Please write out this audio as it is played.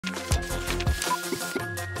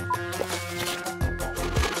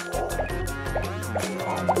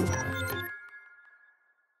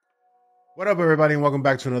What up, everybody, and welcome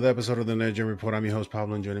back to another episode of the TheNerdGen Report. I'm your host,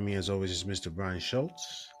 Pablo, and joining me, as always, is Mr. Brian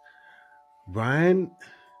Schultz. Brian,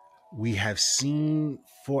 we have seen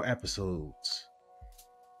 4 episodes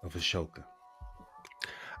of Ahsoka.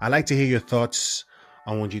 I'd like to hear your thoughts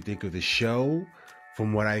on what you think of the show.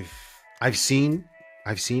 From what I've seen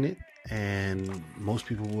it, and most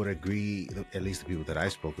people would agree, at least the people that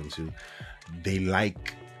I've spoken to, they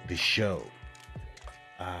like the show.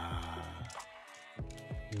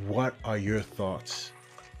 What are your thoughts,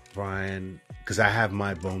 Brian? Because I have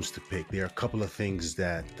my bones to pick. There are a couple of things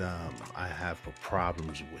that I have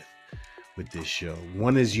problems with this show.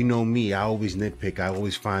 One is, you know me, I always nitpick. I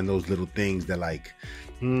always find those little things that that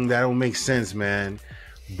don't make sense, man.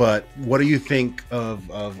 But what do you think of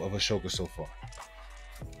Ahsoka so far?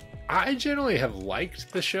 I generally have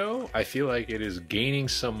liked the show. I feel like it is gaining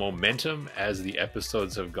some momentum as the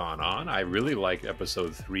episodes have gone on. I really liked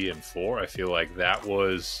episode 3 and 4. I feel like that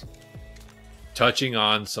was touching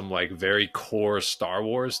on some very core Star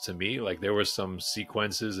Wars to me. Like there were some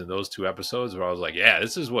sequences in those 2 episodes where I was like, yeah,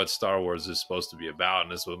 this is what Star Wars is supposed to be about,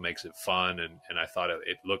 and this is what makes it fun. And I thought it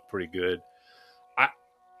looked pretty good.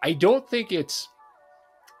 I don't think it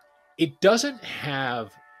doesn't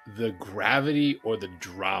have the gravity or the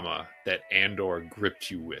drama that Andor gripped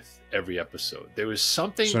you with every episode. There's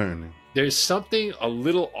something a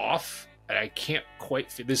little off, and I can't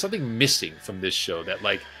quite fit. There's something missing from this show that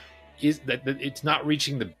that it's not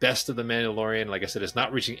reaching the best of the Mandalorian. Like I said, it's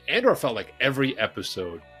not reaching. Andor felt like every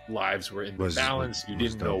episode lives were in balance. You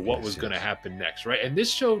didn't know what was going to happen next, right? And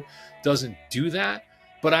this show doesn't do that,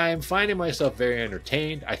 but I am finding myself very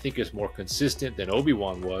entertained. I think it's more consistent than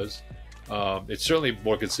Obi-Wan was. It's certainly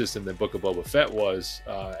more consistent than Book of Boba Fett was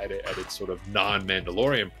at its sort of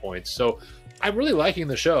non-Mandalorian points. So I'm really liking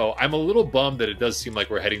the show. I'm a little bummed that it does seem like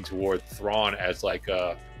we're heading toward Thrawn as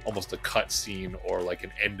almost a cut scene or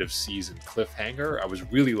an end of season cliffhanger. I was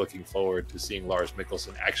really looking forward to seeing Lars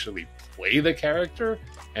Mikkelsen actually play the character,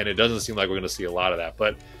 and it doesn't seem like we're going to see a lot of that.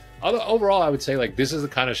 But overall, I would say this is the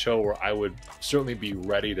kind of show where I would certainly be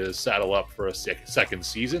ready to saddle up for a second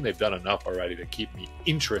season. They've done enough already to keep me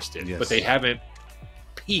interested, yes, but they haven't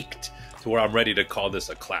peaked to where I'm ready to call this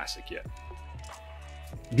a classic yet.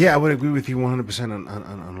 Yeah, I would agree with you 100%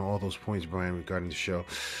 on all those points, Brian, regarding the show.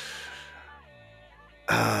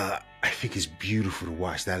 I think it's beautiful to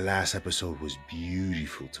watch. That last episode was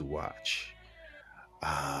beautiful to watch.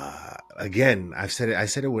 Again, I said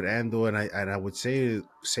it with Andor, and I would say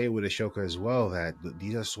it with Ahsoka as well, that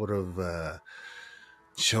these are sort of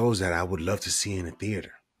shows that I would love to see in a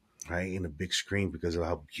theater, right, in a big screen, because of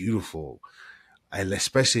how beautiful,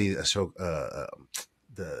 especially Ahsoka,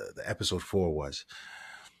 the episode 4 was.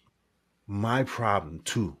 My problem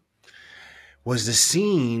too was the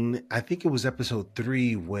scene, I think it was episode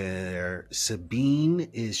 3, where Sabine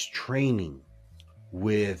is training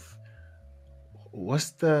with,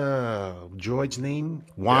 what's the droid's name?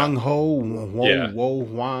 Wang Ho,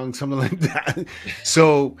 Wang, something like that.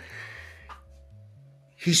 So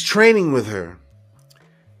he's training with her,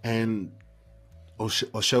 and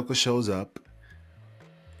Ahsoka shows up,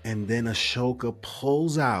 and then Ahsoka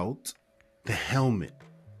pulls out the helmet.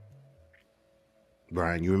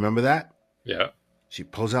 Brian, you remember that? Yeah. She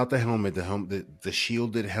pulls out the helmet, the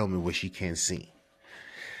shielded helmet where she can't see.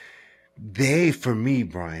 They, for me,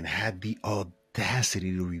 Brian, had the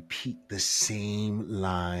audacity to repeat the same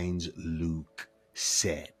lines Luke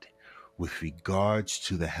said with regards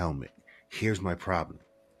to the helmet. Here's my problem.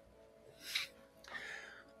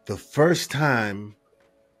 The first time,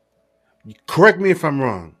 correct me if I'm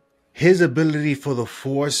wrong, his ability for the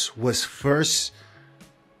Force was first,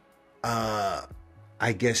 I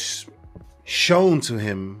guess, shown to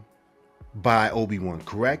him by Obi-Wan,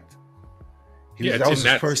 correct? That was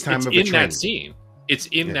his first time ever training. That scene. It's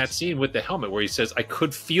in that scene with the helmet where he says, I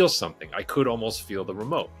could feel something. I could almost feel the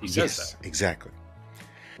remote. He says that. Exactly.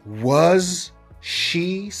 Was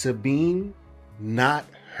she, Sabine, not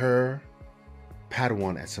her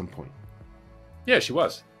Padawan at some point? Yeah, she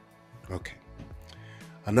was. Okay.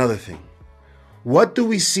 Another thing. What do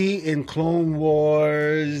we see in Clone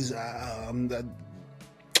Wars, the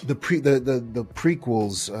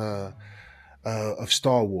prequels of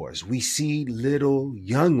Star Wars? We see little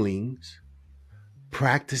younglings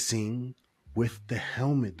practicing with the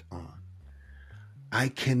helmet on. I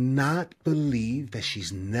cannot believe that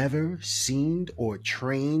she's never seen or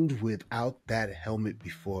trained without that helmet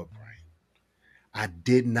before, Brian. I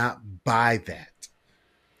did not buy that.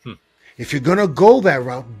 If you're going to go that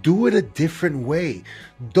route, do it a different way.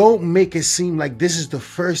 Don't make it seem like this is the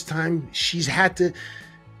first time she's had to,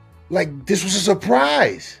 this was a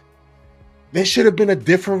surprise. There should have been a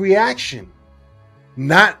different reaction.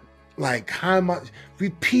 Not Like, how am I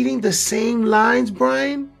repeating the same lines,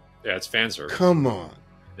 Brian? Yeah, it's fan service. Come on.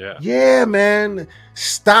 Yeah. Yeah, man.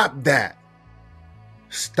 Stop that.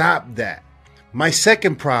 Stop that. My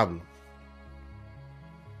second problem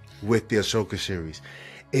with the Ahsoka series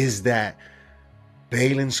is that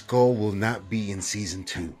Baylan Skoll will not be in season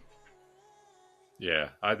 2. Yeah,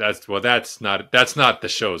 that's not the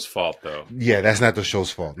show's fault though. Yeah, that's not the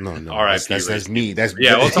show's fault. No, that's me. That's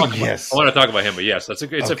yeah. We'll talk. Yes, I want to talk about him, but yes, it's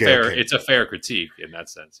a fair critique in that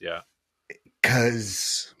sense. Yeah,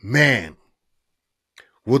 because man,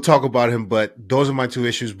 we'll talk about him. But those are my two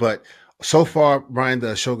issues. But so far, Brian,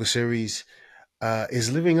 the Ahsoka series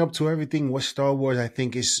is living up to everything what Star Wars I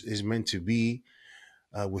think is meant to be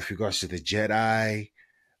with regards to the Jedi.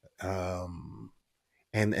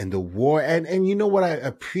 And the war and you know what I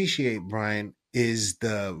appreciate, Brian, is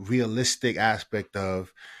the realistic aspect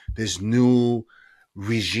of this new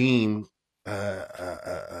regime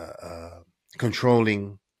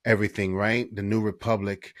controlling everything, right? The New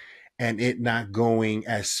Republic, and it not going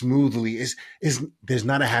as smoothly is there's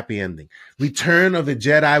not a happy ending. Return of the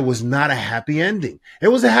Jedi was not a happy ending. It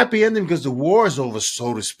was a happy ending because the war is over,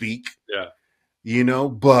 so to speak. Yeah, you know,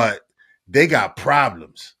 but they got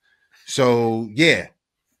problems. So yeah,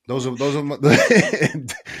 those are my,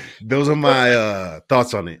 those are my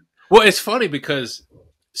thoughts on it. Well, it's funny because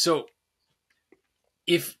so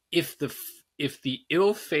if the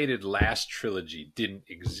ill-fated last trilogy didn't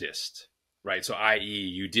exist, right? So, i.e.,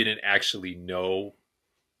 you didn't actually know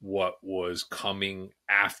what was coming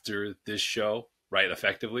after this show, right?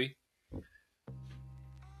 Effectively,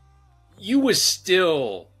 you would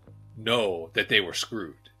still know that they were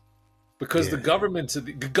screwed because the governance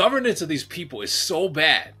of these people is so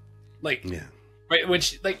bad. Like, right when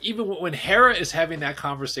even when Hera is having that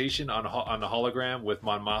conversation on the hologram with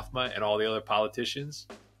Mon Mothma and all the other politicians,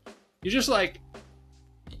 you're just like,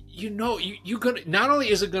 you're gonna, not only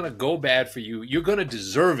is it gonna go bad for you, you're gonna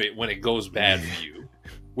deserve it when it goes bad for you.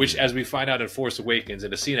 Which, as we find out in Force Awakens,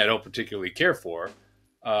 in a scene I don't particularly care for,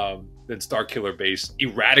 then Starkiller Base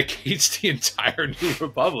eradicates the entire New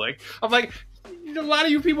Republic. I'm like, a lot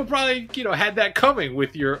of you people probably, had that coming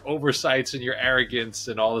with your oversights and your arrogance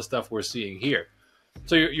and all the stuff we're seeing here.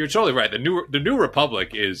 So you're totally right. The New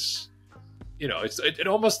Republic is, it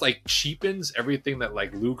almost like cheapens everything that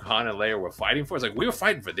like Luke, Han, and Leia were fighting for. It's like, we were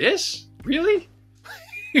fighting for this? Really?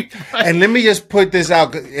 And let me just put this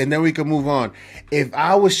out, and then we can move on. If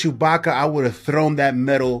I was Chewbacca, I would have thrown that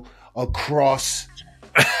medal across.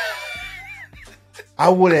 I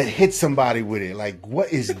would have hit somebody with it. Like,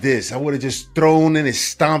 what is this? I would have just thrown it and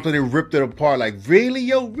stomped it and ripped it apart. Like, really,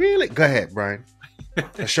 yo, really? Go ahead, Brian.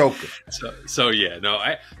 Ashoka. So yeah, no,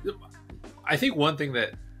 I think one thing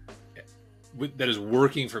that is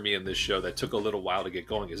working for me in this show that took a little while to get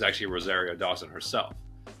going is actually Rosario Dawson herself.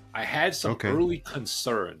 I had some early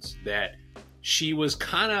concerns that she was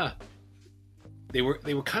kind of, they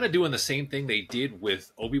were kind of doing the same thing they did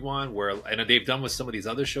with Obi-Wan, and they've done with some of these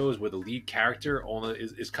other shows where the lead character only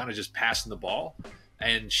is kind of just passing the ball,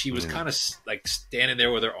 and she was kind of like standing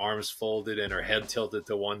there with her arms folded and her head tilted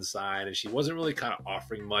to one side, and she wasn't really kind of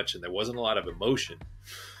offering much, and there wasn't a lot of emotion.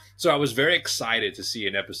 So I was very excited to see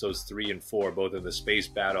in episodes 3 and 4, both in the space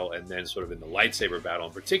battle and then sort of in the lightsaber battle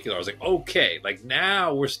in particular, I was like, okay, like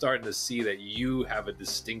now we're starting to see that you have a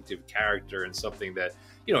distinctive character and something that,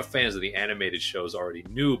 fans of the animated shows already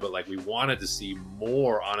knew, but like we wanted to see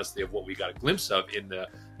more, honestly, of what we got a glimpse of in the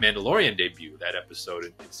Mandalorian debut, that episode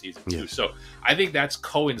in season 2. So I think that's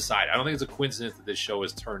coincide. I don't think it's a coincidence that this show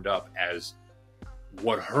has turned up as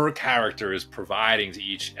what her character is providing to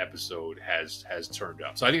each episode has turned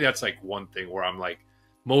up. So I think that's like one thing where I'm like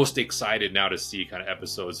most excited now to see kind of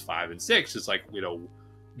episodes 5 and 6. It's like,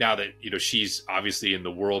 now that, she's obviously in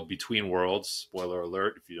the world between worlds, spoiler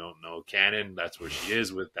alert, if you don't know canon, that's where she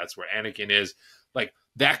is that's where Anakin is. Like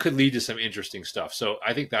that could lead to some interesting stuff. So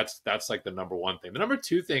I think that's like the number one thing. The number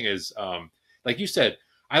two thing is, like you said,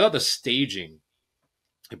 I thought the staging,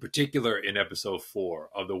 in particular in episode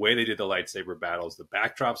 4, of the way they did the lightsaber battles, the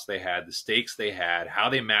backdrops they had, the stakes they had, how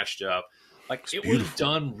they matched up, like it was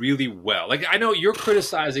done really well. Like I know you're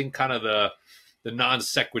criticizing kind of the non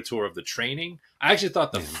sequitur of the training. I actually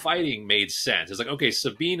thought the fighting made sense. It's like, okay,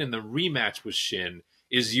 Sabine in the rematch with Shin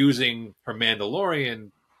is using her Mandalorian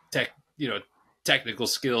technical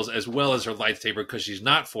skills as well as her lightsaber because she's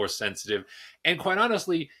not force sensitive. And quite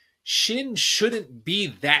honestly, Shin shouldn't be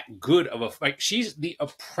that good of a fight. She's the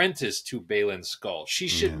apprentice to Baylan Skoll. She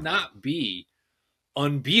should not be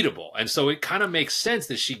unbeatable. And so it kind of makes sense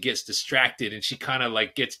that she gets distracted and she kind of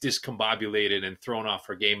like gets discombobulated and thrown off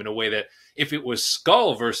her game in a way that if it was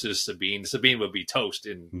Skull versus Sabine, Sabine would be toast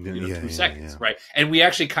in 2 seconds, right? And we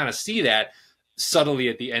actually kind of see that subtly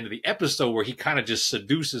at the end of the episode where he kind of just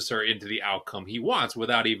seduces her into the outcome he wants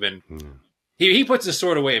without even he puts his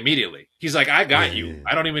sword away immediately. He's like, I got you.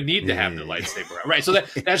 I don't even need to have the lightsaber. Right. So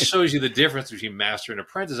that shows you the difference between master and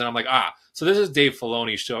apprentice. And I'm like, so this is Dave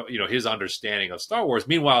Filoni show, his understanding of Star Wars.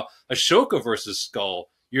 Meanwhile, Ahsoka versus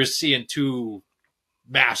Skull, you're seeing two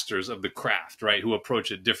masters of the craft, right, who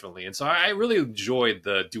approach it differently. And so I really enjoyed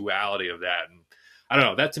the duality of that. And I don't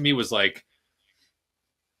know, that to me was like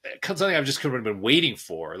something I've just kind of been waiting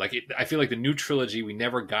for. Like, I feel like the new trilogy, we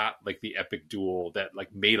never got like the epic duel that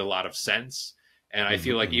like made a lot of sense. And I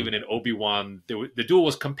feel like even in Obi-Wan, the duel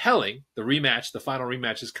was compelling. The final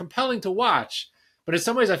rematch is compelling to watch. But in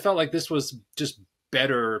some ways, I felt like this was just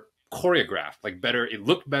better choreographed, like better. It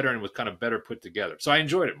looked better and was kind of better put together. So I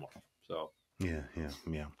enjoyed it more. So yeah.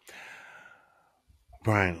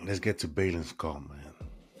 Brian, let's get to Baylan Skoll, man.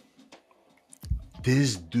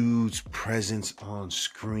 This dude's presence on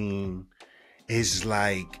screen is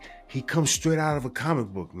like he comes straight out of a comic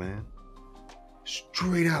book, man.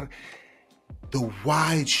 Straight out. The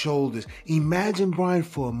wide shoulders. Imagine, Brian,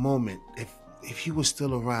 for a moment, if he was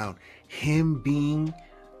still around, him being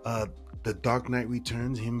the Dark Knight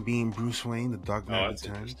Returns, him being Bruce Wayne, the Dark Knight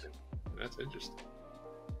Returns. That's interesting.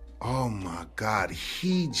 Oh my God,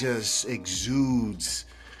 he just exudes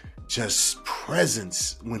just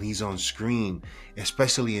presence when he's on screen,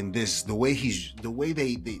 especially in this. The way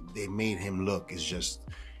they made him look is just,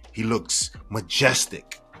 he looks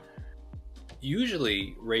majestic.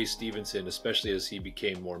 Usually Ray Stevenson, especially as he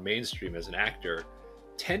became more mainstream as an actor,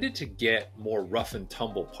 tended to get more rough and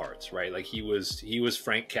tumble parts, right? Like he was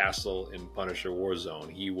Frank Castle in Punisher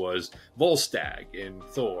Warzone. He was Volstagg in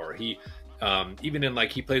Thor. He even in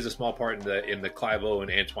like he plays a small part in the Clive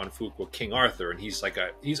Owen and Antoine Fuqua King Arthur, and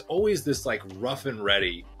he's always this like rough and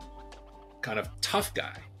ready kind of tough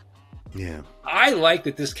guy. Yeah. I like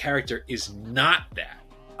that this character is not that.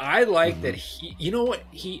 I like that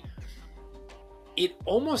it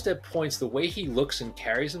almost at points, the way he looks and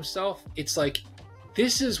carries himself, it's like,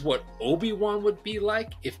 this is what Obi-Wan would be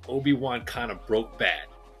like if Obi-Wan kind of broke bad.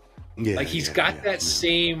 Yeah, like he's got that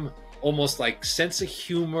same almost like sense of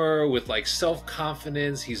humor with like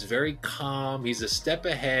self-confidence. He's very calm. He's a step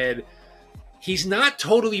ahead. He's not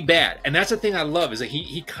totally bad. And that's the thing I love, is that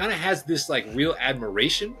he kind of has this like real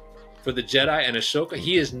admiration for the Jedi and Ahsoka.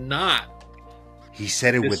 He is not. He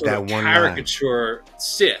said it with that one caricature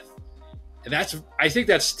Sith. And I think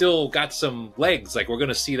that's still got some legs. Like, we're going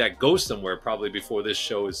to see that go somewhere probably before this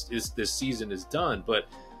show this season is done. But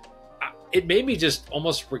it made me just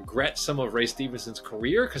almost regret some of Ray Stevenson's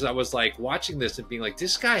career, because I was like watching this and being like,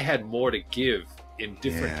 this guy had more to give in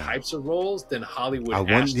different types of roles than Hollywood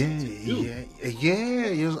asked him to do.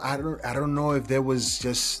 Yeah. I don't know if there was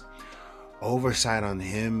just oversight on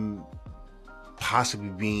him possibly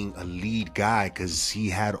being a lead guy, because he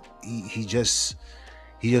just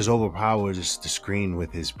overpowers the screen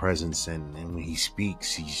with his presence, and when he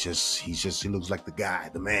speaks, he looks like the guy,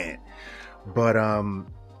 the man. But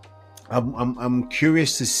I'm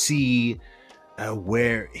curious to see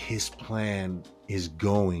where his plan is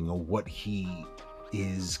going, or what he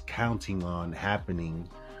is counting on happening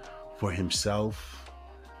for himself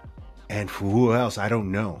and for who else. I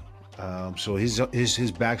don't know. So his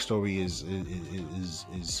backstory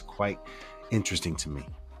is quite interesting to me.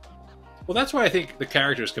 Well, that's why I think the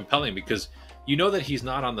character is compelling, because you know that he's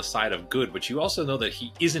not on the side of good, but you also know that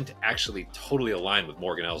he isn't actually totally aligned with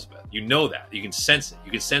Morgan Elsbeth. You know that. You can sense it.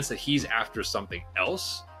 You can sense that he's after something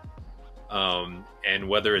else. And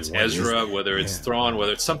whether it's Ezra, whether it's Thrawn,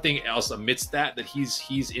 whether it's something else amidst that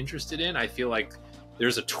he's interested in, I feel like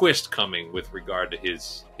there's a twist coming with regard to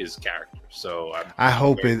his character. So I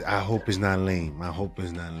hope it's not lame. I hope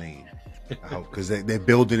it's not lame. I hope, because they're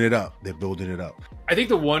building it up. I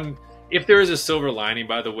think if there is a silver lining,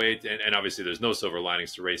 by the way, and obviously there's no silver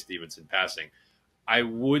linings to Ray Stevenson passing, I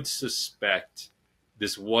would suspect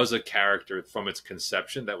this was a character from its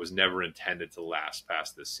conception that was never intended to last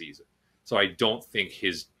past this season. So I don't think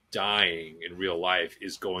his dying in real life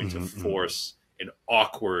is going to force an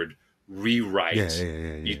awkward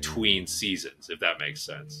rewrite between seasons, if that makes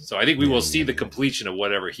sense. So I think we will see the completion of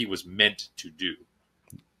whatever he was meant to do.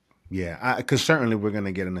 Yeah, because certainly we're going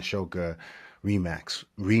to get an Ahsoka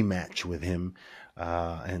rematch with him,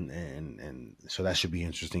 and so that should be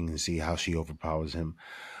interesting to see how she overpowers him.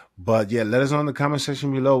 But yeah, let us know in the comment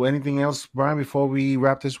section below. Anything else, Brian, before we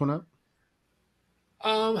wrap this one up?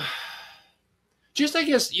 Just, I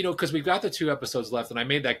guess, because we've got the 2 episodes left, and I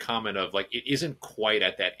made that comment of like it isn't quite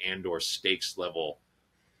at that Andor stakes level.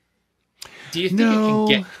 Do you think it can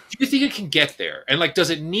get? No, Do you think it can get there? And like, does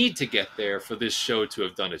it need to get there for this show to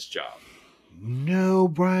have done its job? no,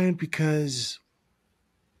 Brian, because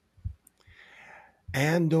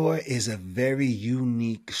Andor is a very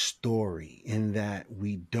unique story in that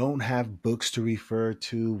we don't have books to refer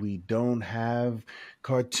to, we don't have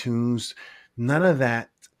cartoons, none of that.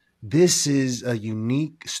 This is a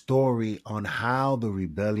unique story on how the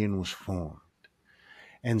rebellion was formed.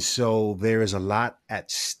 And so there is a lot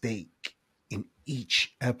at stake in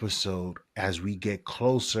each episode as we get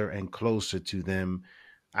closer and closer to them.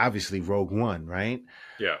 Obviously, Rogue One, right?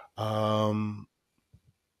 Yeah.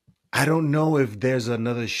 I don't know if there's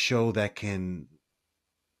another show that can,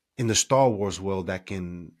 in the Star Wars world, that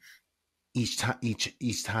can each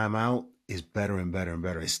time out is better and better and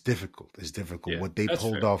better. It's difficult. It's difficult. Yeah, What they that's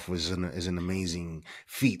pulled fair. off was an amazing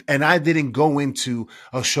feat. And I didn't go into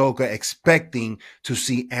Ahsoka expecting to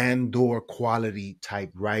see Andor quality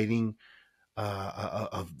type writing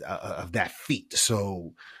of that feat.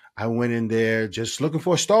 So I went in there just looking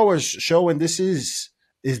for a Star Wars show, and this is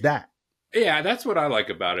that. Yeah, that's what I like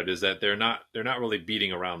about it, is that they're not really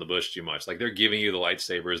beating around the bush too much. Like, they're giving you the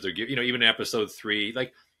lightsabers. They're giving, even in episode 3,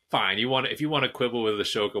 like, fine, if you want to quibble with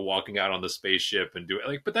Ahsoka walking out on the spaceship and do it,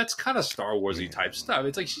 like, but that's kind of Star Warsy type stuff.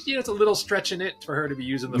 It's like, it's a little stretching it for her to be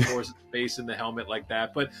using the Force in space in the helmet like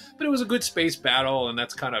that. But it was a good space battle, and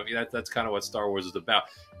that's kind of what Star Wars is about.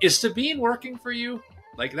 Is Sabine working for you?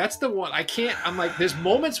 Like, that's the one I can't. I'm like, there's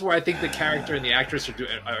moments where I think the character and the actress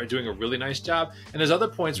are doing a really nice job, and there's other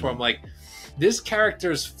points where I'm like, this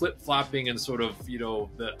character's flip flopping and sort of,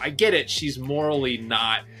 I get it. She's morally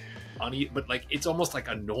not but like, it's almost like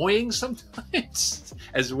annoying sometimes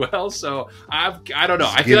as well. So I don't know.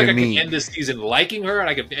 I feel like I can end this season liking her, and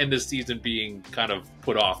I can end this season being kind of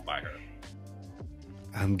put off by her.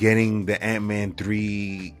 I'm getting the Ant-Man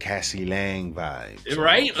 3 Cassie Lang vibe.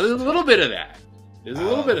 Right? There's a little bit of that. There's a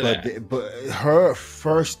little bit of that. But her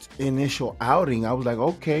first initial outing, I was like,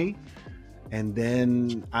 okay. And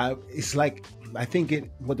then it's like, I think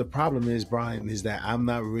what the problem is, Brian, is that I'm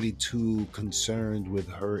not really too concerned with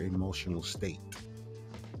her emotional state.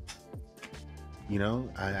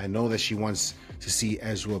 I know that she wants to see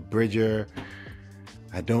Ezra Bridger.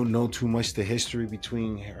 I don't know too much the history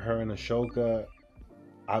between her and Ahsoka,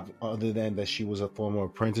 other than that she was a former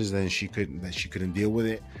apprentice and she couldn't deal with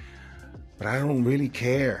it. But I don't really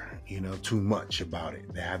care, too much about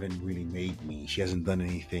it. They haven't really made me. She hasn't done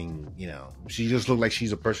anything, She just looked like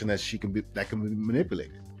she's a person that can be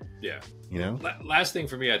manipulated. Yeah. Last thing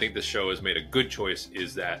for me, I think the show has made a good choice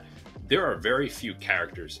is that there are very few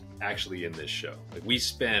characters actually in this show. Like, we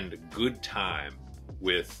spend good time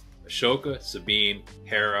with Ahsoka, Sabine,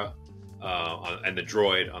 Hera, and the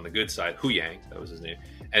droid on the good side, Hu Yang, that was his name.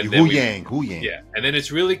 And then Hu Yang. Yeah. And then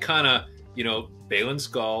it's really kind of, Baylan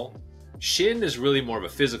Skoll. Shin is really more of a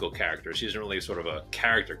physical character. She isn't really sort of a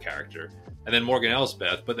character. And then Morgan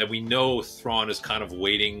Elsbeth, but then we know Thrawn is kind of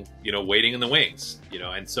waiting in the wings,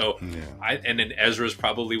 and so and then Ezra's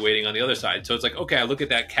probably waiting on the other side. So it's like, okay, I look at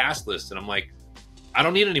that cast list and I'm like, I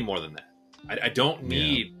don't need any more than that. I don't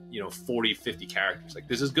need, 40, 50 characters. Like,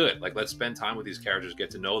 this is good. Like, let's spend time with these characters,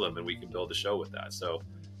 get to know them, and we can build a show with that. So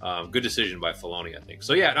good decision by Filoni, I think.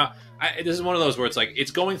 So yeah, no, this is one of those where it's like, it's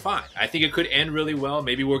going fine. I think it could end really well.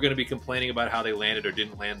 Maybe we're going to be complaining about how they landed or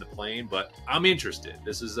didn't land the plane, but I'm interested.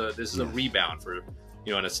 This is a rebound for,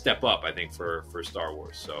 and a step up, I think, for Star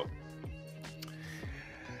Wars. So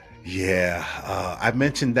yeah, I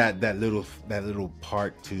mentioned that little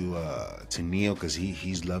part to Neil because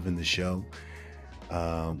he's loving the show.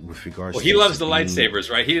 With regards, he loves the lightsabers,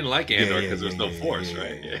 right? He didn't like Andor because there's no Force,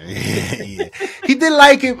 right? Yeah. He did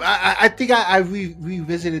like it. I think I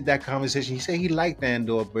revisited that conversation. He said he liked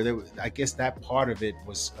Andor, but I guess that part of it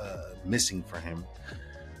was missing for him.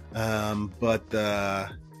 But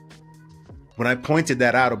when I pointed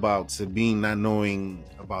that out about Sabine not knowing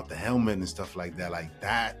about the helmet and stuff like that, like,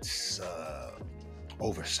 that's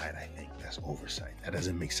oversight. I think that's oversight. That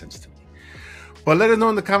doesn't make sense to me. But let us know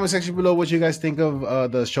in the comment section below what you guys think of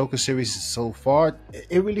the Ahsoka series so far.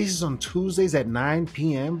 It releases on Tuesdays at 9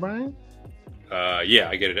 p.m., Brian? Yeah,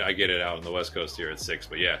 I get it out on the West Coast here at 6.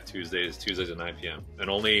 But yeah, Tuesdays at 9 p.m. And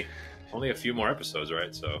only a few more episodes,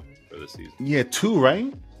 right? So, for this season. Yeah, 2,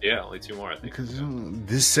 right? Yeah, only 2 more, I think. Because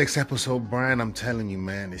this 6th episode, Brian, I'm telling you,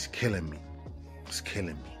 man, it's killing me. It's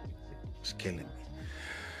killing me.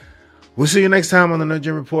 We'll see you next time on the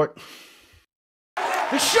TheNerdGen Report.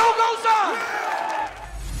 The show goes